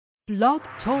Blog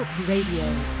Talk Radio.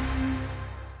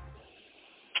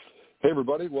 Hey,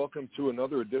 everybody. Welcome to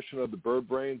another edition of the Bird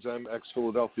Brains. I'm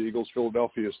ex-Philadelphia Eagles,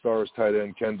 Philadelphia Stars tight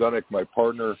end Ken Dunek. My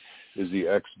partner is the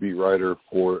ex-beat writer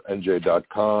for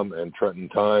NJ.com and Trenton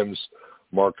Times,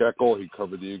 Mark Eckel. He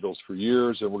covered the Eagles for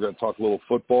years, and we're going to talk a little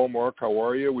football. Mark, how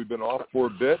are you? We've been off for a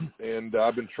bit, and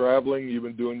I've been traveling. You've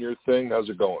been doing your thing. How's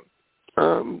it going?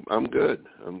 I'm good.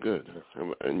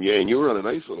 And you were on a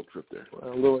nice little trip there.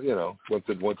 Well, a little, went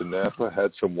to Napa,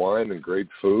 had some wine and great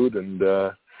food, and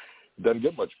doesn't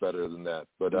get much better than that.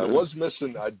 But I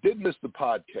did miss the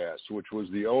podcast, which was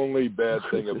the only bad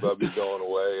thing about me going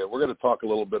away. And we're going to talk a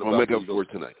little bit about make up for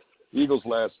it tonight. Eagles'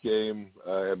 last game,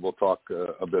 and we'll talk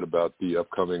a bit about the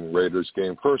upcoming Raiders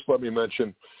game. First, let me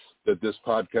mention that this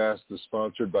podcast is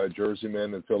sponsored by Jersey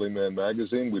Man and Philly Man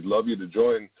Magazine. We'd love you to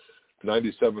join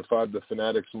 97.5 The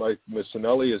Fanatics' Mike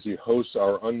Missinelli as he hosts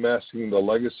our Unmasking the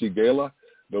Legacy Gala,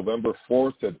 November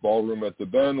 4th at Ballroom at the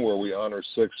Bend, where we honor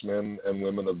 6 Men and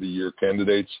Women of the Year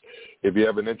candidates. If you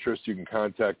have an interest, you can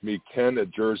contact me, Ken, at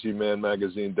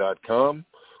jerseymanmagazine.com,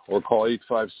 or call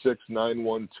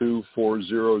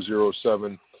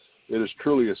 856-912-4007. It is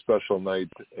truly a special night,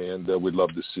 and we'd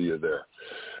love to see you there.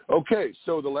 Okay,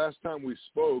 so the last time we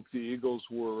spoke, the Eagles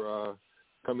were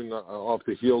coming off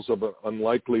the heels of an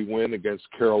unlikely win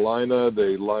against Carolina.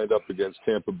 They lined up against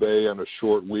Tampa Bay on a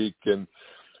short week, and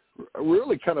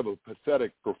really kind of a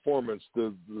pathetic performance.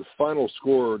 The final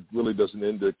score really doesn't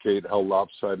indicate how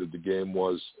lopsided the game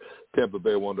was. Tampa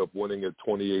Bay wound up winning at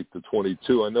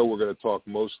 28-22. I know we're going to talk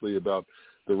mostly about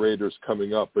the Raiders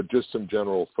coming up, but just some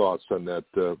general thoughts on that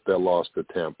loss to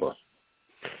Tampa.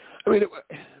 I mean,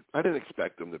 I didn't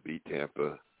expect them to beat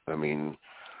Tampa. I mean,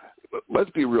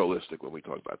 let's be realistic when we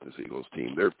talk about this Eagles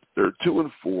team. They're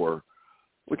 2-4,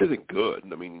 which isn't good.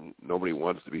 I mean, nobody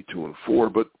wants to be 2-4,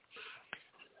 but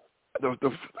of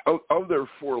their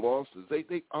 4 losses,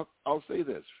 I'll say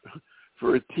this,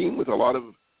 for a team with a lot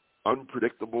of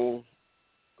unpredictable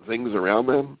things around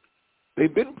them,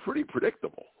 they've been pretty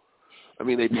predictable. I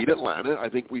mean, they beat Atlanta. I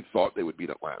think we thought they would beat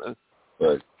Atlanta.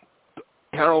 Right.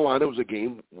 Carolina was a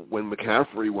game when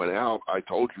McCaffrey went out. I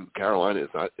told you Carolina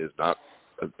is not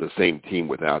the same team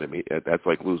without him. That's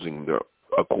like losing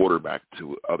a quarterback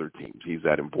to other teams. He's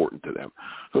that important to them.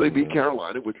 So they beat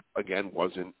Carolina, which, again,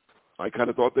 wasn't – I kind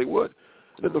of thought they would.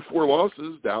 And then the 4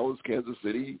 losses, Dallas, Kansas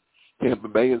City, Tampa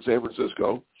Bay, and San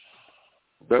Francisco,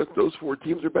 those 4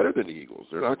 teams are better than the Eagles.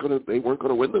 They weren't going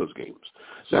to win those games.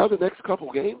 Now the next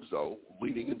couple games, though,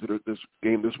 leading into this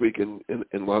game this week in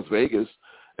Las Vegas,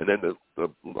 and then I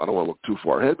don't want to look too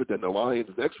far ahead, but then the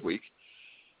Lions next week,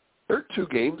 they're 2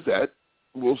 games that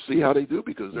we'll see how they do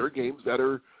because they're games that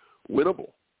are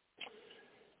winnable.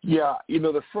 Yeah,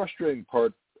 the frustrating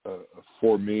part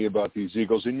for me about these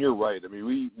Eagles, and you're right. I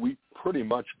mean, we pretty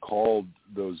much called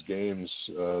those games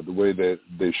the way that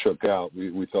they shook out.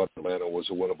 We thought Atlanta was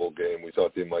a winnable game. We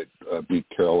thought they might beat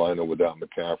Carolina without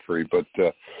McCaffrey. But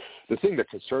the thing that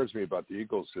concerns me about the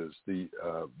Eagles is the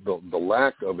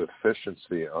lack of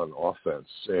efficiency on offense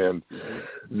and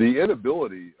the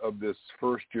inability of this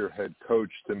first-year head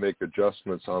coach to make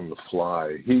adjustments on the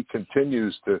fly. He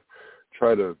continues to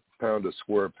try to pound a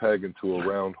square peg into a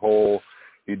round hole.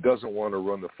 He doesn't want to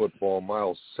run the football.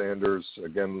 Miles Sanders,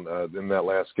 again, in that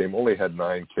last game, only had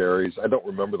 9 carries. I don't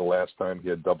remember the last time he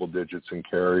had double digits in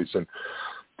carries. And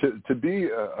to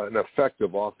be an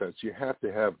effective offense, you have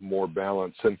to have more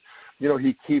balance. And,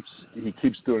 he keeps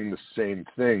doing the same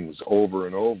things over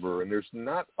and over. And there's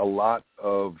not a lot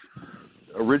of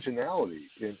originality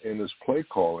in his play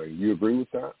calling. Do you agree with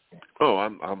that? Oh,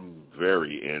 I'm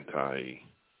very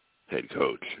anti-head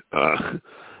coach.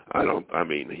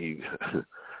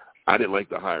 I didn't like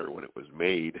the hire when it was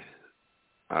made.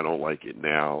 I don't like it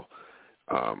now.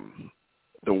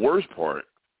 The worst part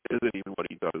isn't even what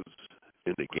he does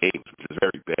in the games, which is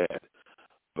very bad.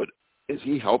 But is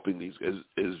he helping these? Is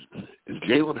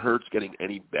Jalen Hurts getting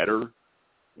any better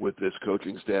with this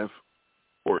coaching staff,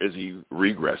 or is he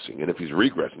regressing? And if he's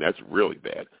regressing, that's really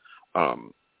bad.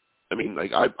 I've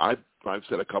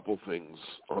said a couple things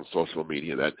on social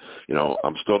media that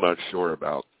I'm still not sure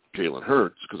about Jalen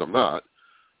Hurts because I'm not,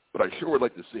 but I sure would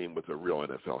like to see him with a real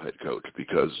NFL head coach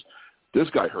because this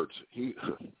guy hurts.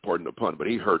 Pardon the pun, but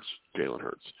he hurts Jalen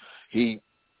Hurts. You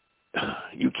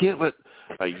can't let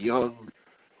a young,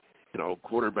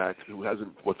 quarterback who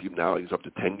hasn't, now he's up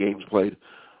to 10 games played,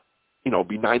 be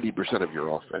 90% of your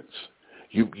offense.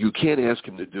 You can't ask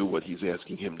him to do what he's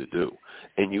asking him to do,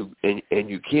 and you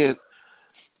can't.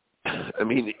 I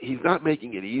mean, he's not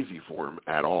making it easy for him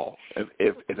at all.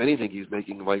 If anything, he's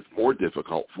making life more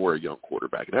difficult for a young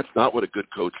quarterback. And that's not what a good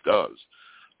coach does.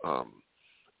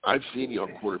 I've seen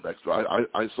young quarterbacks. So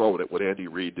I saw what Andy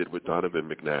Reid did with Donovan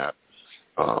McNabb.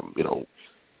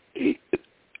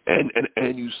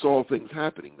 And you saw things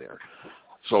happening there.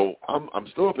 So I'm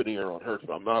still up in the air on Hurts,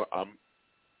 but I'm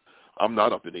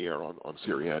not up in the air on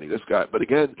Sirianni. This guy, but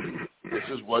again, this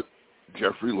is what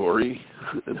Jeffrey Lurie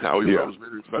and Howie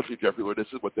Roseman, especially Jeffrey Lurie, this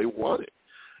is what they wanted.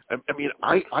 I mean,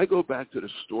 I go back to the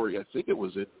story. I think it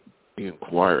was in the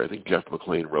Inquirer. I think Jeff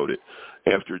McLean wrote it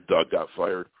after Doug got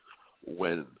fired,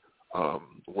 when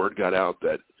word got out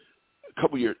that a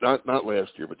couple years, not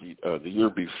last year, but the year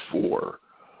before,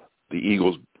 the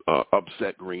Eagles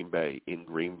upset Green Bay in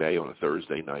Green Bay on a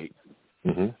Thursday night,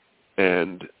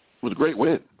 and it was a great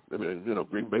win. I mean,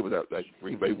 Green Bay won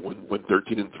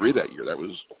 13-3 that year. That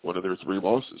was one of their 3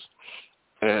 losses,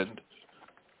 and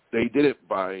they did it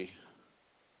by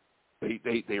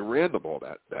they ran the ball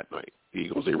that night. The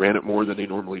Eagles, they ran it more than they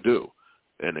normally do,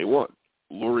 and they won.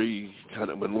 Lurie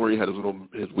when Lurie had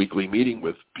his weekly meeting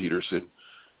with Peterson,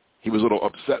 he was a little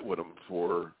upset with him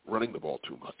for running the ball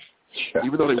too much,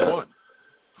 even though they won.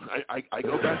 I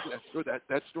go back to that story.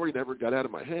 That story never got out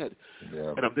of my head,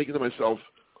 and I'm thinking to myself,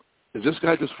 is this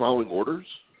guy just following orders?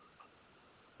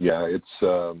 Yeah, it's.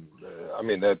 I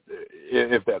mean, that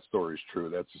if that story is true,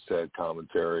 that's a sad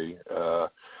commentary.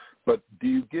 But do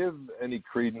you give any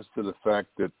credence to the fact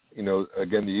that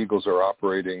again, the Eagles are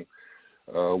operating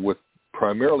with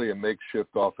primarily a makeshift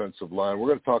offensive line? We're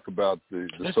going to talk about the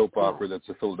soap opera that's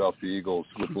the Philadelphia Eagles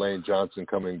with Lane Johnson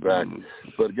coming back.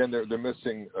 But again, they're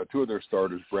missing 2 of their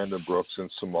starters, Brandon Brooks and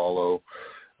Samalo.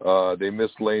 They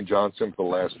missed Lane Johnson for the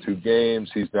last 2 games.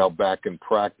 He's now back in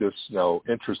practice. Now,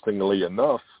 interestingly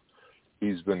enough,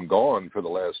 he's been gone for the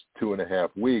last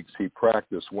 2.5 weeks. He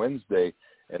practiced Wednesday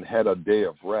and had a day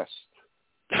of rest.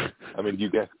 I mean,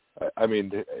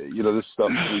 this stuff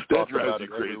we talk about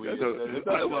every week.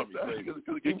 I love that.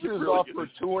 He was off for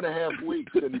 2.5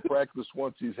 weeks, and he practiced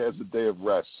once. He has a day of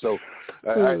rest. So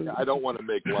I don't want to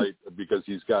make light, because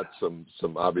he's got some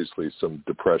obviously some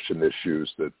depression issues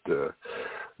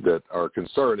that are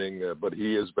concerning. But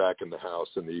he is back in the house,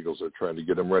 and the Eagles are trying to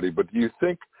get him ready. But do you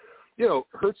think?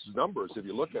 Hurts' numbers, if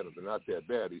you look at them, they're not that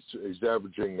bad. He's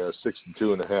averaging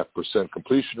 62.5%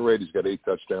 completion rate. He's got 8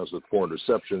 touchdowns with 4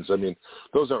 interceptions. I mean,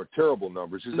 those aren't terrible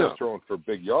numbers. He's not throwing for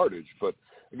big yardage. But,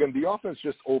 again, the offense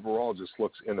just overall just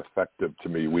looks ineffective to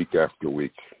me week after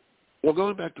week. Well,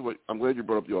 going back to I'm glad you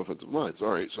brought up the offensive lines. All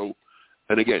right, so,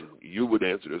 and again, you would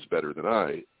answer this better than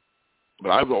I,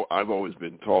 but I've always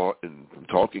been taught, and from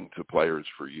talking to players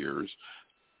for years,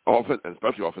 and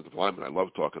especially offensive linemen. I love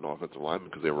talking to offensive linemen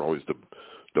because they were always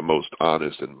the most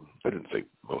honest, and I didn't say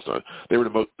most honest. They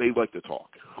like to talk.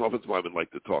 Offensive linemen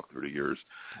like to talk through the years,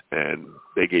 and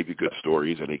they gave you good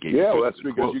stories, and they gave you well, that's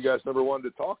because quotes. You guys never wanted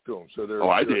to talk to them, so they're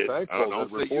I did. Thankful I don't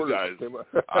say you guys.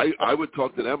 I would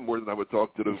talk to them more than I would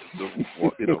talk to the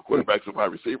quarterbacks and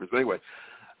wide receivers. Anyway,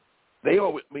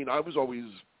 I was always.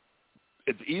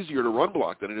 It's easier to run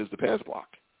block than it is to pass block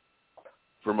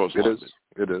for most linemen.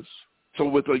 It is. So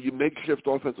with a makeshift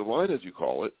offensive line, as you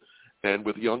call it, and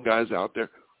with young guys out there,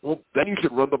 well, then you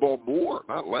should run the ball more,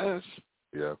 not less.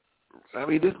 Yeah. I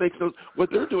mean, what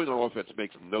they're doing on offense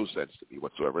makes no sense to me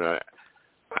whatsoever. And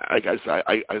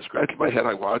I scratch my head,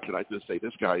 I watch, and I just say,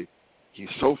 this guy, he's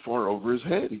so far over his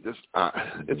head. It's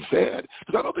sad.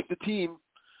 Because I don't think the team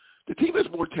has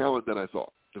more talent than I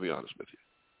thought, to be honest with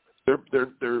you.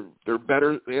 They're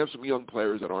better. They have some young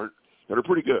players that are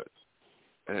pretty good.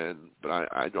 But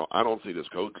I don't see this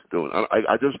coach doing.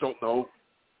 I just don't know.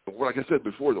 Like I said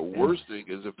before, the worst thing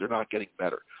is if they're not getting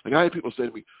better. Like I had people say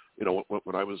to me,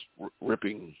 when I was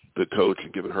ripping the coach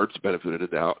and giving Hurts the benefit of the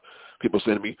doubt, people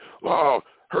say to me, "Oh,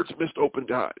 Hurts missed open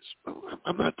guys."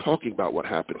 I'm not talking about what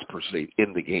happens per se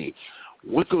in the game.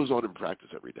 What goes on in practice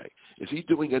every day? Is he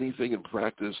doing anything in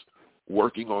practice,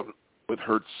 working on with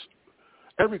Hurts?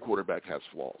 Every quarterback has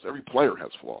flaws. Every player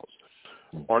has flaws.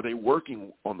 Are they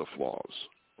working on the flaws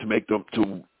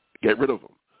to get rid of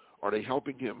them? Are they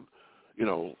helping him,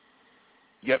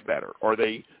 get better? Are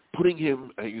they putting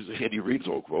him? I use Andy Reid's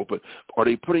old quote, but are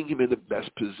they putting him in the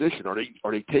best position?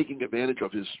 Are they taking advantage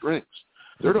of his strengths?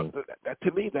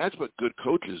 To me, that's what good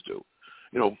coaches do.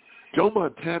 Joe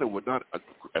Montana would not,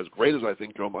 as great as I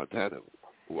think Joe Montana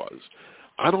was.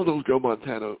 I don't know if Joe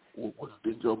Montana would have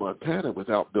been Joe Montana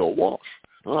without Bill Walsh.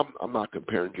 I'm not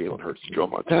comparing Jalen Hurts to Joe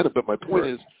Montana, but my point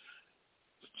is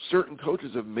certain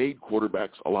coaches have made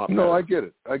quarterbacks a lot better. No, I get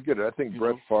it. I think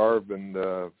Brett Favre and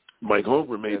Mike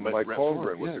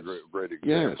Holmgren was a great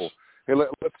example. Hey,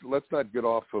 let's not get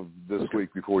off of this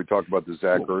week before we talk about the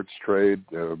Zach Ertz trade.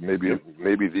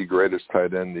 Maybe the greatest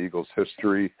tight end in the Eagles'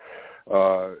 history.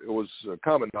 It was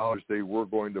common knowledge they were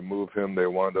going to move him. They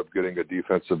wound up getting a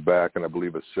defensive back and I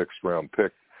believe a 6th-round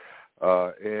pick.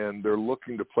 And they're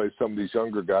looking to play some of these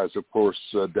younger guys. Of course,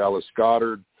 Dallas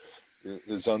Goedert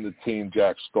is on the team.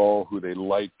 Jack Stahl, who they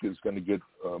like, is going to get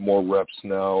more reps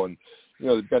now. And,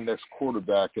 they've got next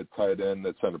quarterback at tight end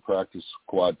that's on the practice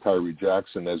squad, Tyree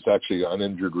Jackson, is actually an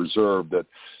uninjured reserve that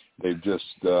they've just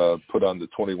put on the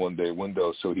 21-day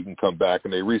window so he can come back.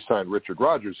 And they re-signed Richard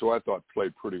Rodgers, who I thought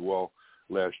played pretty well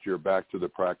last year, back to the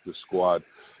practice squad.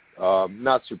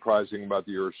 Not surprising about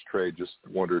the Ertz trade. Just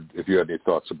wondered if you had any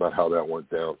thoughts about how that went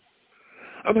down.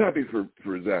 I'm happy for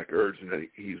Zach Ertz, and that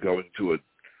he's going to a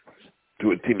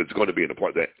team that's going to be in the play.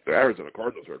 The Arizona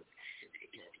Cardinals are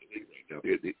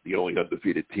the only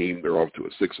undefeated team. They're off to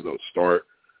a 6-0 start.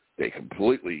 They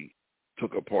completely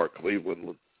took apart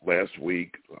Cleveland last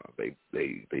week. They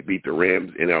beat the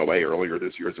Rams in LA earlier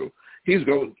this year, so he's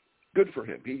going good for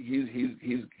him.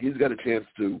 He's got a chance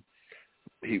to.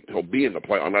 He'll be in the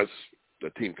play unless the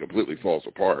team completely falls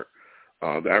apart.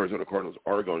 The Arizona Cardinals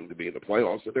are going to be in the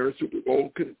playoffs, and they're a Super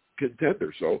Bowl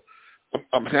contender. So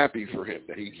I'm happy for him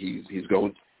that he's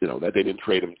going. That they didn't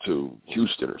trade him to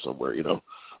Houston or somewhere.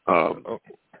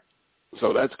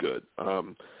 So that's good.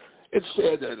 It's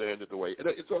sad that it ended the way.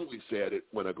 It's always sad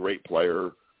when a great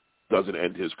player doesn't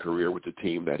end his career with the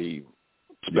team that he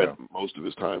spent most of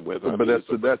his time with. But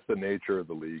that's the nature of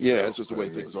the league. Yeah, it's just the way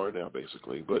things are now,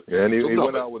 basically. But and he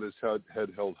went out with his head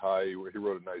held high. He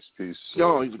wrote a nice piece. He's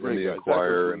a great in the guy.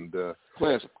 Enquirer, and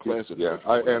class. Yeah,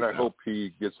 I hope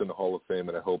he gets in the Hall of Fame,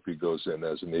 and I hope he goes in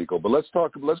as an Eagle. But let's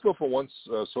go from one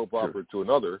soap opera to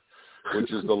another,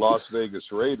 which is the Las Vegas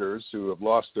Raiders, who have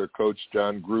lost their coach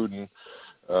John Gruden.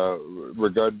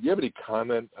 Do you have any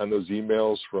comment on those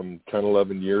emails from 10,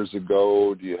 11 years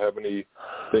ago? Do you have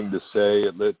anything to say?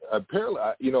 Apparently,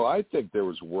 I think there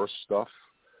was worse stuff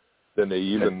than they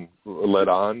even let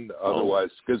on. Otherwise,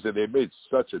 because they made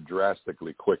such a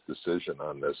drastically quick decision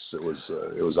on this, it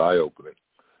was eye-opening.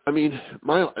 I mean,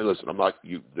 listen, I'm not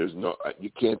you. There's no you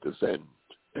can't defend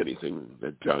anything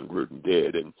that John Gruden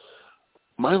did, and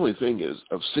my only thing is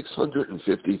of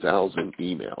 650,000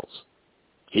 emails.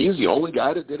 He's the only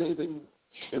guy that did anything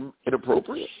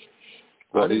inappropriate.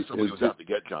 Well, I think somebody was out to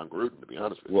get John Gruden, to be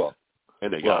honest with you. Well,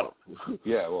 and they got him.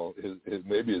 Yeah, well,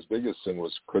 maybe his biggest thing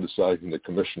was criticizing the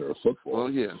commissioner of football. Well,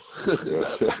 yeah.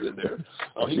 That was in there.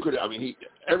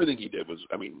 Everything he did was,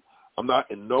 I'm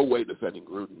not in no way defending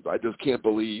Gruden, but I just can't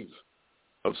believe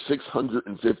of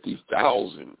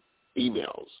 650,000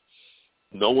 emails,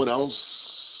 no one else,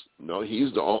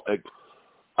 he's the only,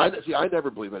 I never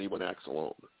believe anyone acts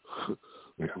alone.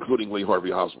 Including Lee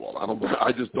Harvey Oswald.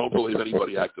 I just don't believe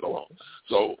anybody acted alone.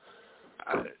 So,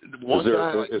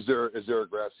 is there a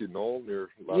grassy knoll near?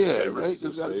 Right.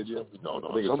 Stadium? No.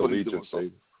 I think it's Allegiant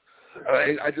Stadium.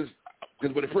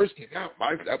 Because when it first came out,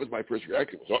 that was my first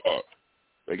reaction. Was,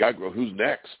 they got who's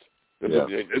next?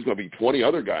 There's going to be 20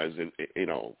 other guys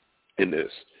in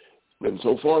this, and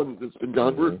so far it's been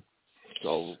John Gruden.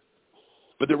 So,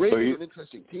 but the Raiders are an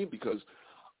interesting team because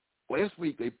last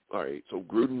week so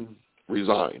Gruden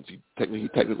resigns. He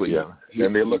technically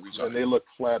and they looked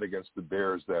flat against the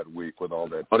Bears that week with all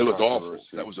that. Oh, they looked awful.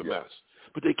 That was a mess.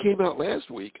 But they came out last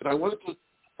week, and I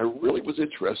really was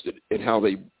interested in how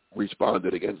they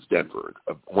responded against Denver,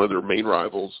 one of their main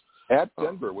rivals. At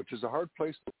Denver, which is a hard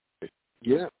place to play.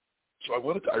 Yeah. So I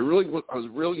was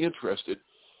really interested,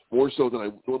 more so than I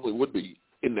normally would be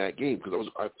in that game because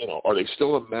are they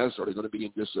still a mess? Are they going to be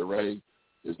in disarray?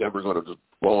 Is Denver going to just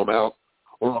blow them out?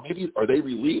 Or maybe are they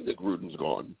relieved that Gruden's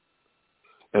gone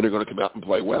and they're going to come out and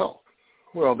play well?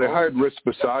 Well, they hired Rich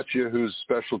Bisaccia, who's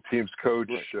special teams coach.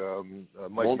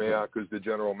 Mike Mayock, who's the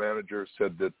general manager,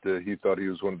 said that he thought he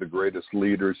was one of the greatest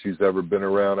leaders he's ever been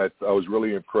around. I was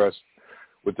really impressed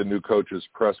with the new coach's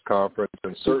press conference,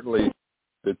 and certainly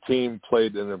the team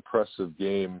played an impressive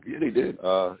game. Yeah, they did.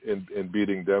 In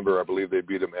beating Denver. I believe they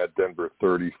beat them at Denver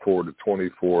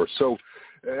 34-24. So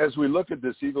as we look at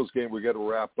this Eagles game, we got to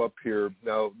wrap up here.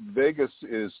 Now, Vegas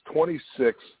is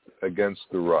 26th against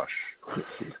the rush.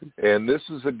 And this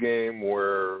is a game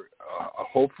where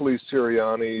hopefully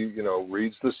Sirianni,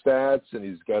 reads the stats, and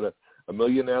he's got a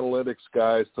million analytics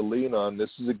guys to lean on.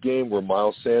 This is a game where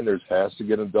Miles Sanders has to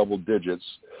get in double digits.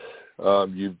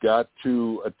 You've got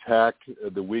to attack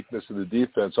the weakness of the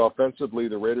defense. Offensively,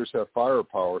 the Raiders have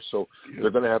firepower, so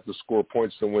they're going to have to score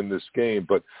points to win this game.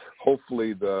 But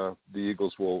hopefully the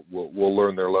Eagles will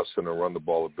learn their lesson and run the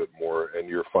ball a bit more. And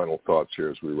your final thoughts here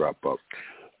as we wrap up.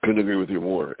 Couldn't agree with you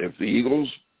more. If the Eagles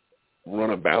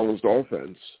run a balanced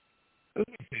offense,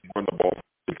 run the ball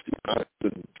 60 times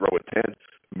and throw it 10,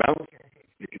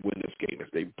 they can win this game. If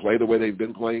they play the way they've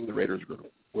been playing, the Raiders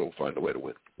will find a way to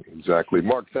win. Exactly.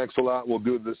 Mark, thanks a lot. We'll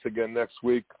do this again next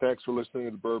week. Thanks for listening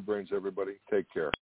to the Bird Brains, everybody. Take care.